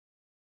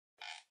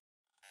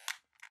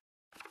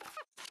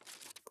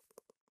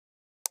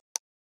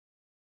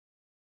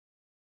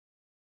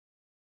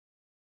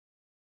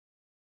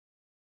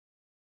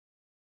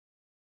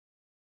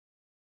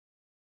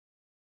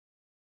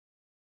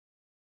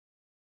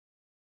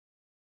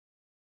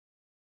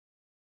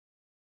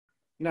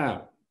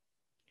Now,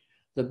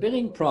 the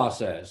bidding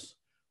process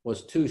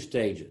was 2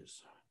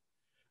 stages.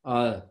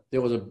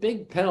 There was a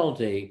big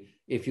penalty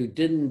if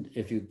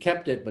you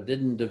kept it but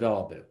didn't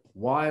develop it.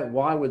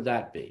 Why would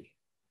that be?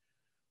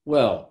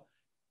 Well,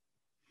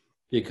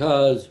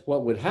 because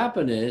what would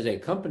happen is a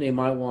company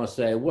might want to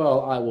say,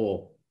 well, I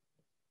will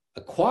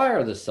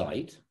acquire the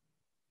site,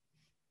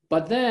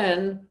 but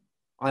then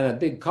I'm a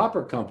big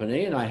copper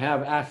company and I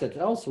have assets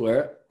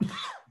elsewhere.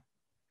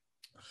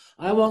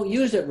 I won't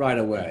use it right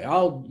away.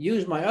 I'll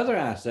use my other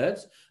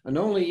assets and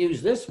only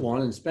use this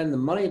one and spend the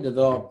money to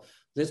develop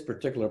this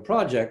particular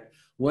project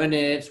when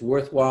it's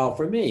worthwhile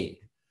for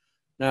me.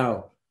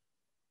 Now,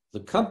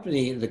 the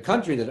country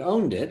that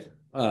owned it,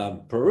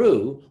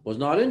 Peru, was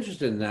not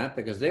interested in that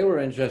because they were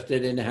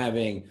interested in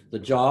having the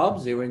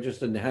jobs, they were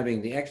interested in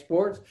having the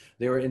exports,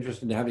 they were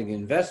interested in having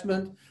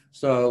investment.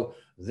 So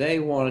they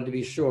wanted to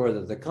be sure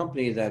that the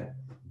company that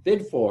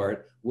bid for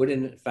it would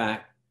in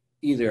fact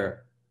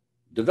either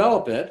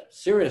develop it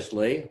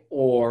seriously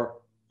or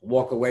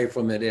walk away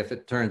from it if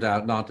it turns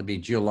out not to be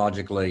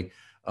geologically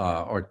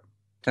or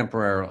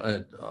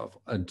temporary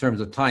in terms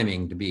of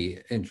timing to be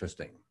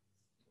interesting.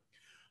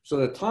 So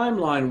the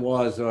timeline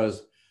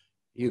was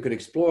you could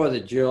explore the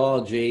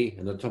geology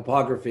and the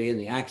topography and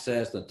the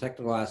access, the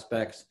technical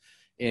aspects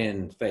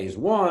in phase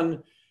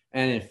 1,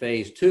 and in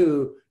phase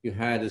 2, you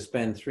had to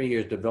spend 3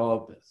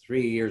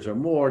 years or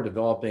more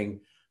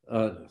developing,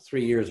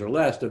 3 years or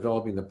less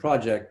developing the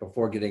project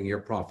before getting your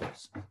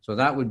profits. So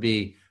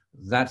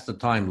that's the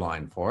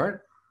timeline for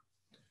it.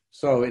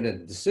 So in a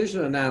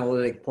decision and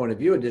analytic point of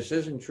view, a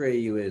decision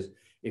tree is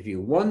if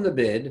you won the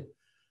bid,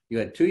 you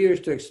had 2 years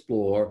to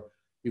explore,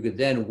 you could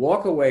then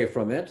walk away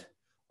from it,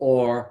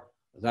 or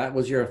that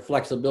was your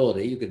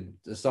flexibility. You could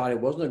decide it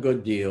wasn't a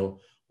good deal,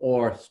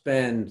 or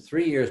spend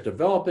 3 years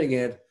developing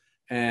it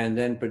and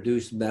then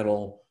produce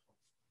metal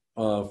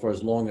for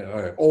as long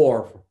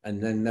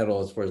and then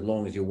metals for as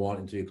long as you want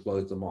until you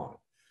close them on.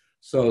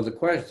 So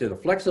the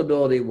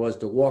flexibility was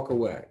to walk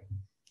away.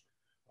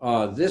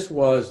 This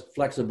was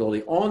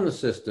flexibility on the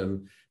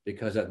system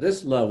because at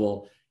this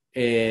level,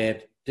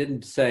 it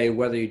didn't say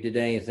whether you did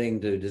anything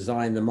to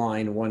design the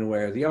mine one way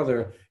or the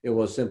other. It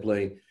was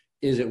simply,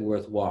 is it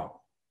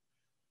worthwhile?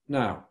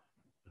 Now,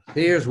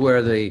 here's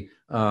where the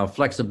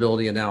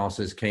flexibility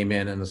analysis came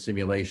in and the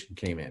simulation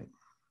came in.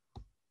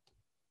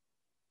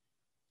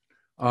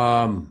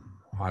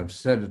 I've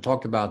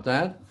talked about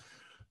that.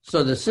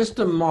 So the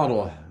system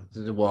model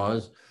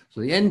so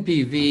the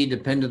NPV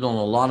depended on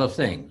a lot of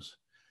things.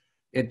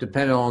 It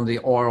depended on the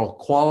oil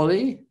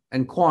quality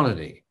and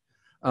quantity.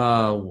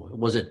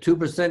 Was it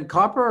 2%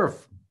 copper or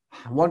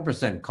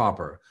 1%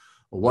 copper?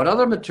 What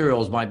other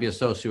materials might be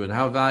associated with?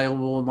 How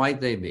valuable might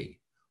they be?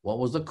 What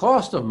was the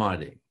cost of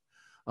mining?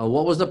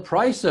 What was the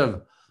price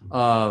of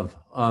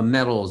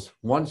metals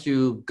once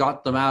you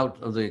got them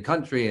out of the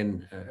country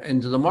and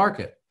into the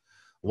market?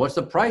 What's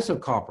the price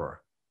of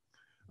copper?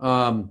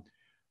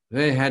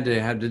 They had to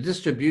have the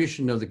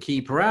distribution of the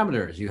key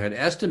parameters. You had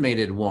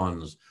estimated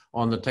ones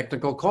on the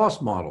technical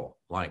cost model,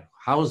 like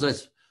how is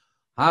this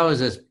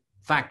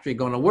factory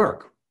going to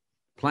work?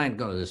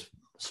 This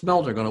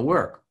smelter going to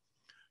work?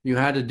 You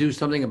had to do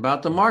something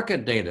about the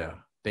market data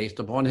based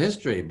upon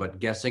history, but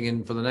guessing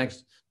in for the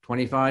next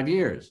 25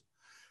 years.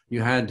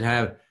 You had to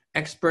have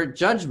expert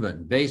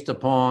judgment based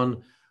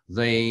upon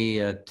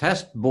the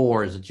test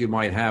bores that you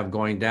might have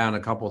going down a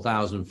couple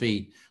thousand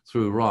feet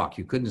through rock.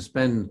 You couldn't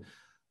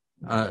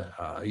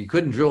you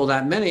couldn't drill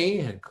that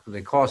many.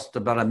 They cost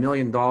about $1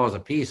 million a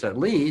piece at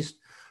least.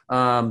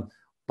 But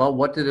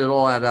what did it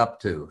all add up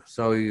to?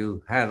 So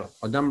you had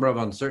a number of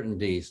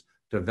uncertainties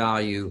to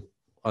value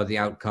the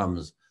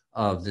outcomes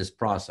of this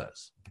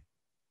process.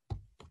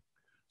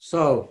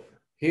 So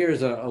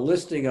here's a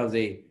listing of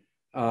the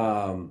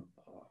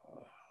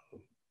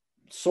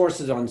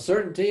sources of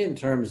uncertainty in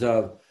terms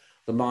of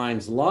the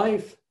mine's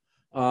life.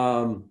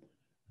 What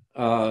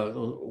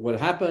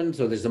happened?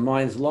 So there's the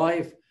mine's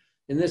life.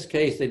 In this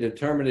case, they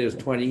determined it was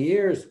 20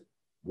 years.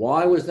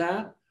 Why was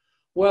that?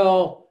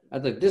 Well,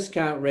 at the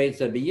discount rates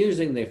they'd be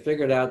using, they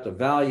figured out the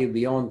value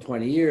beyond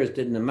 20 years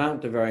didn't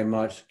amount to very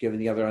much given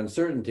the other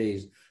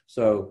uncertainties.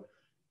 So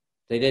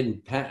they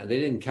didn't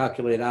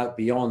calculate out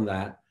beyond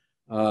that.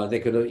 They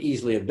could have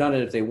easily have done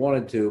it if they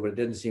wanted to, but it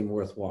didn't seem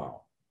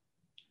worthwhile.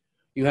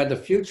 You had the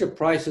future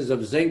prices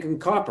of zinc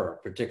and copper,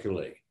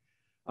 particularly.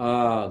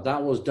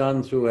 That was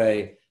done through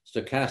a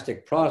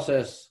stochastic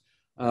process,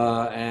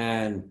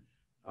 and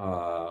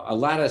a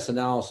lattice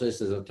analysis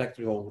is a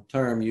technical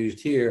term used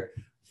here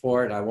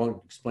for it. I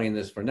won't explain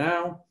this for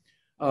now.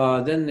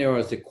 Then there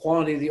was the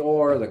quantity of the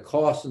ore, the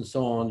cost, and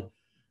so on.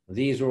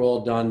 These were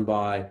all done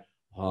by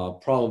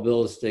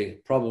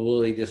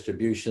probability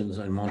distributions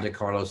and Monte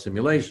Carlo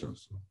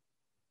simulations.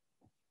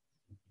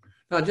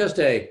 Now, just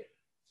a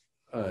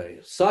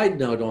side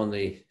note on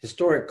the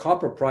historic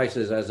copper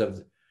prices as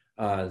of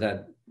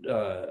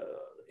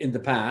in the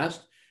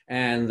past,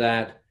 and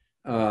that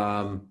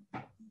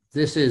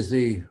this is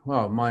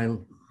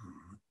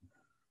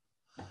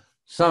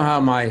somehow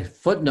my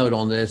footnote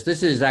on this.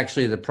 This is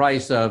actually the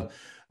price of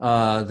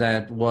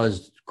that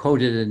was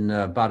quoted in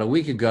about a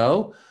week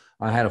ago.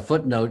 I had a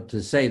footnote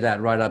to say that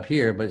right up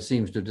here, but it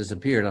seems to have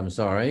disappeared. I'm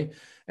sorry.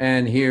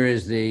 And here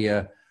is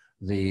the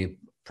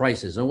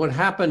prices. And what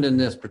happened in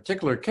this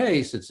particular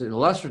case, it's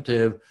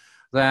illustrative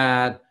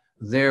that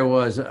there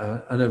was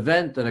an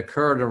event that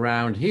occurred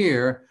around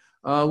here,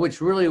 which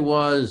really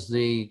was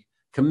the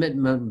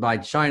commitment by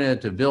China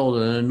to build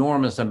an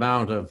enormous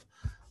amount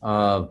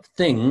of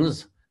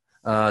things,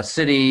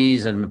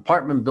 cities and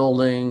apartment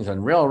buildings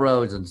and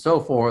railroads and so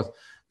forth,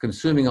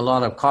 consuming a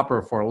lot of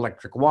copper for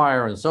electric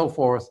wire and so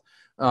forth.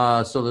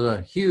 So there's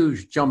a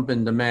huge jump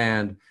in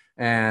demand,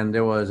 and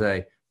there was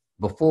a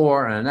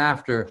before and an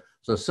after.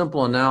 So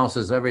simple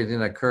analysis, everything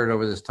that occurred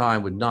over this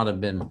time would not have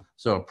been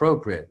so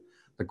appropriate.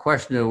 The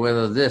question of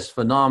whether this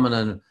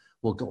phenomenon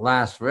will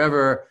last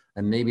forever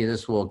and maybe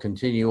this will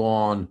continue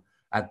on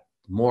at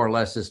more or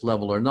less this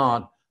level or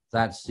not,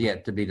 that's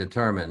yet to be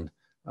determined.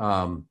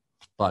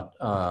 But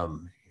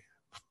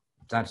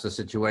that's the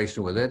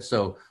situation with it.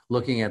 So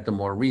looking at the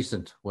more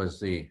recent was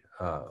the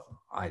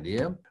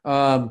idea.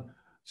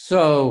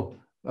 So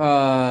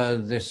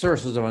the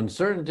sources of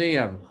uncertainty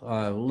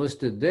I've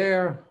listed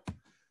there.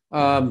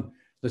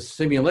 The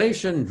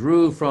simulation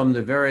drew from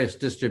the various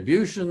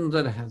distributions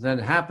that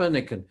happen.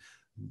 It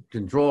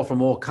can draw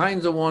from all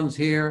kinds of ones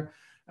here.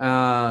 You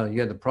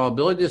have the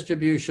probability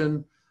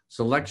distribution,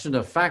 selection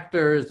of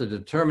factors, the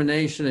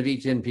determination of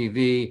each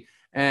NPV,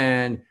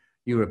 and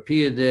you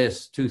repeated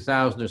this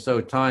 2,000 or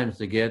so times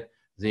to get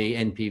the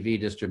NPV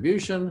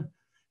distribution.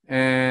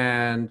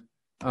 And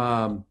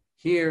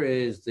here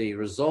is the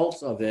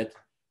results of it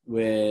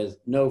with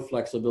no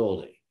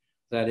flexibility.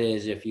 That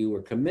is, if you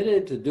were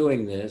committed to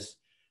doing this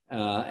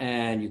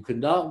and you could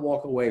not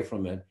walk away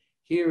from it,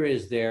 here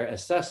is their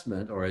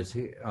assessment, or is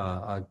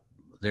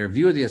their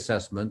view of the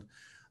assessment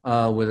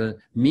with a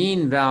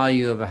mean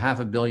value of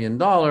 $500 million,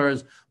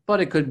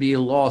 but it could be a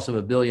loss of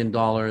 $1 billion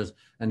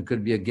and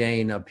could be a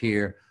gain up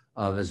here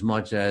of as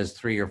much as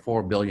 $3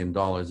 or $4 billion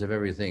if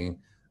everything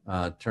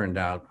turned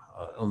out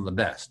on the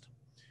best.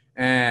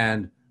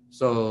 And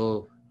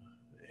so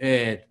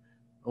it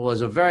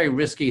was a very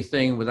risky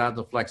thing without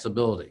the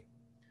flexibility.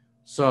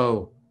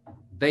 So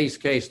base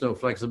case, no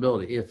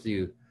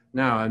flexibility.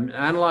 Now I'm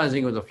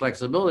analyzing with the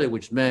flexibility,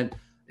 which meant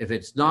if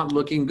it's not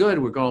looking good,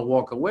 we're going to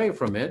walk away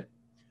from it.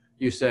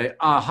 You say,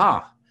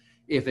 aha,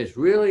 if it's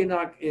really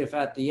not, if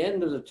at the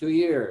end of the 2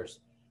 years,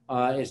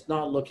 it's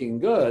not looking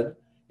good,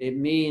 it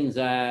means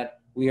that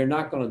we are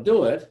not going to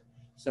do it.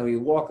 So we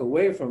walk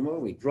away from it,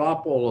 we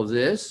drop all of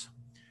this,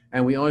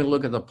 and we only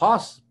look at the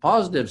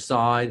positive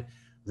side,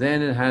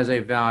 then it has a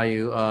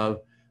value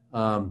of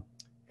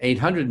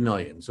 800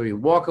 million. So you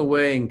walk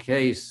away in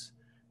case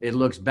it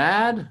looks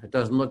bad, it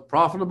doesn't look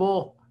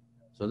profitable.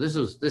 So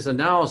this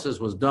analysis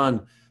was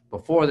done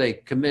before they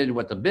committed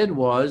what the bid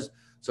was.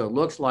 So it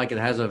looks like it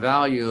has a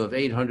value of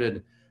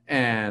 $819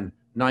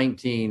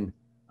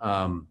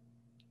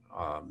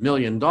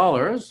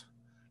 million.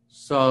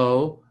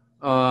 So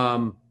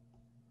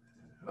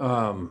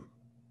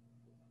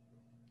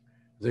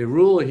the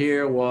rule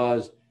here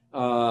was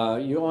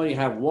you only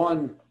have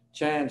one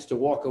chance to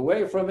walk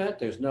away from it.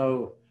 There's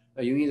no,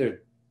 you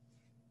either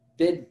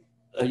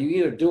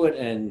do it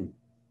and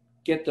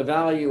get the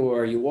value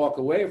or you walk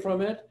away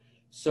from it.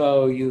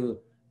 So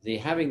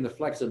having the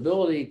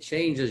flexibility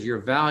changes your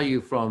value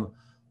from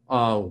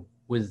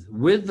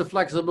with the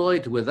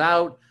flexibility to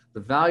without. The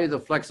value of the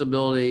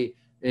flexibility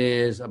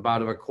is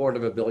about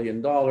 $250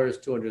 million,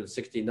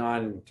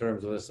 269 in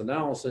terms of this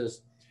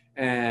analysis,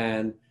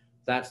 and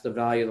that's the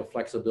value of the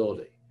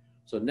flexibility.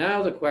 So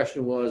now the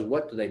question was,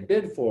 what do they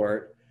bid for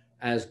it?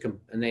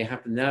 And they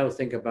have to now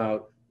think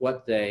about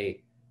what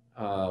the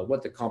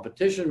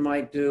competition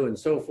might do and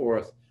so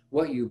forth.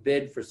 What you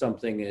bid for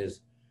something is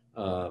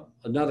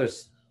another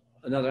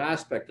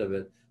aspect of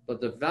it,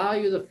 but the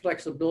value of the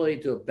flexibility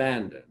to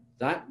abandon,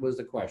 that was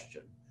the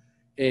question,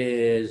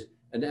 is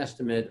an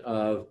estimate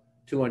of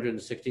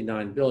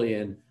 269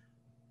 billion.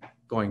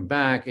 Going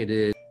back, it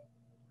is,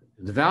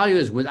 the value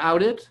is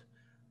without it,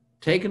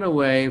 taken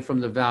away from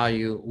the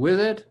value with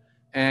it,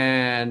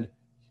 and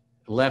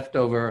left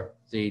over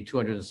the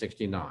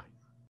 269.